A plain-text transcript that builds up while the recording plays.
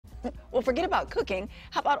Well, forget about cooking.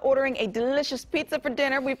 How about ordering a delicious pizza for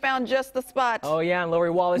dinner? We found just the spot. Oh, yeah, and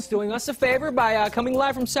Lori Wallace doing us a favor by coming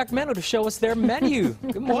live from Sacramento to show us their menu.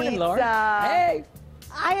 Good morning, Lori. Hey.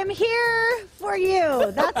 I am here for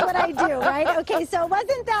you. That's what I do, right? Okay, so it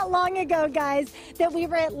wasn't that long ago, guys, that we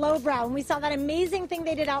were at Lowbrow, and we saw that amazing thing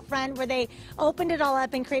they did out front where they opened it all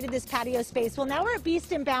up and created this patio space. Well, now we're at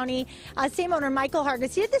Beast and Bounty. Same owner, Michael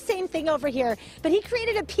Hargis. He did the same thing over here, but he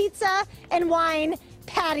created a pizza and wine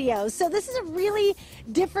patio. So this is a really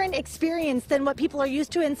different experience than what people are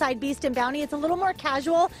used to inside Beast and Bounty. It's a little more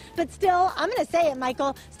casual, but still, I'm going to say it,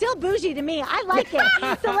 Michael, still bougie to me. I like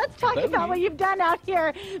it. So let's talk about what you've done out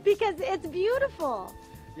here because it's beautiful.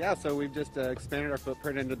 Yeah, so we've just expanded our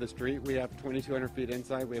footprint into the street. We have 2,200 feet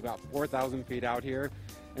inside. We have about 4,000 feet out here.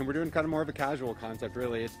 And we're doing kind of more of a casual concept,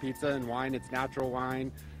 really. It's pizza and wine. It's natural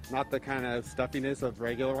wine, not the kind of stuffiness of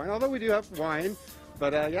regular wine, although we do have wine.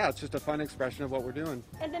 But yeah, it's just a fun expression of what we're doing.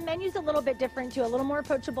 And the menu's a little bit different, too, a little more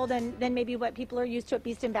approachable than maybe what people are used to at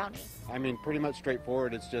Beast and Bounty. I mean, pretty much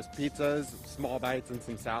straightforward. It's just pizzas, small bites, and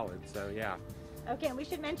some salads, so yeah. Okay, and we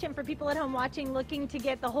should mention for people at home watching, looking to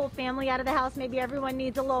get the whole family out of the house, maybe everyone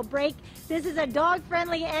needs a little break. This is a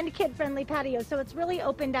dog-friendly and kid-friendly patio, so it's really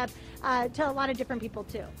opened up to a lot of different people,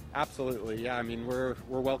 too. Absolutely, yeah. I mean, we're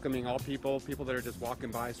welcoming all people that are just walking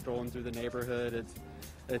by, strolling through the neighborhood.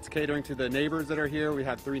 It's catering to the neighbors that are here. We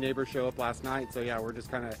had 3 neighbors show up last night, so yeah, we're just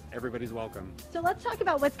kind of, everybody's welcome. So let's talk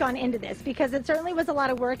about what's gone into this, because it certainly was a lot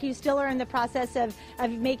of work. You still are in the process of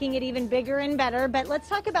making it even bigger and better, but let's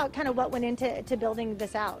talk about kind of what went into building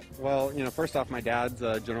this out. Well, you know, first off, my dad's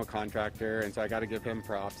a general contractor, and so I got to give him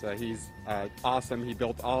props. He's awesome. He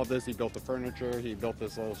built all of this. He built the furniture. He built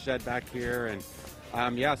this little shed back here,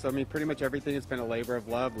 and yeah, so I mean, pretty much everything has been a labor of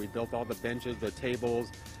love. We built all the benches, the tables.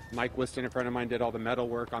 Mike Whiston, a friend of mine, did all the metal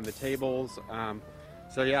work on the tables.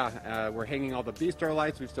 So yeah, we're hanging all the bistro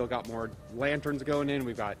lights. We've still got more lanterns going in.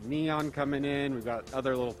 We've got neon coming in. We've got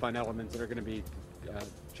other little fun elements that are going to be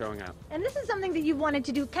showing up. And this is something that you've wanted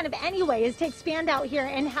to do kind of anyway, is to expand out here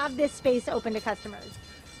and have this space open to customers.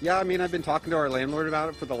 Yeah, I mean, I've been talking to our landlord about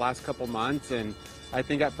it for the last couple months, and I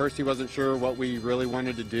think at first he wasn't sure what we really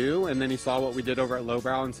wanted to do, and then he saw what we did over at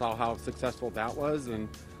Lowbrow and saw how successful that was, and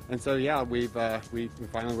so yeah, we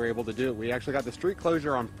finally were able to do it. We actually got the street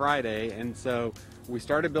closure on Friday, and so we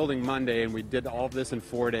started building Monday, and we did all of this in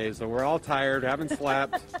 4 days. So we're all tired, haven't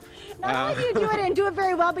slept. Not only do you do it and do it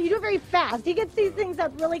very well, but you do it very fast. He gets these things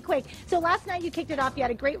up really quick. So last night you kicked it off. You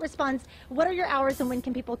had a great response. What are your hours, and when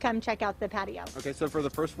can people come check out the patio? Okay, so for the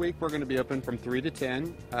first week, we're going to be open from 3 to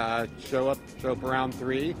 10. Show up around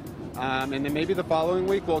 3. And then maybe the following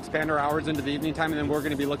week, we'll expand our hours into the evening time, and then we're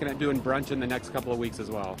going to be looking at doing brunch in the next couple of weeks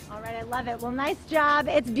as well. All right, I love it. Well, nice job.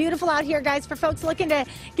 It's beautiful out here, guys. For folks looking to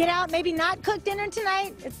get out, maybe not cook dinner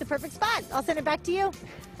tonight, it's the perfect spot. I'll send it back to you.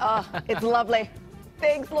 Oh, it's lovely.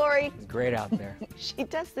 Thanks, Lori. Great out there. She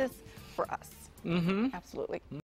does this for us. Mm-hmm. Absolutely.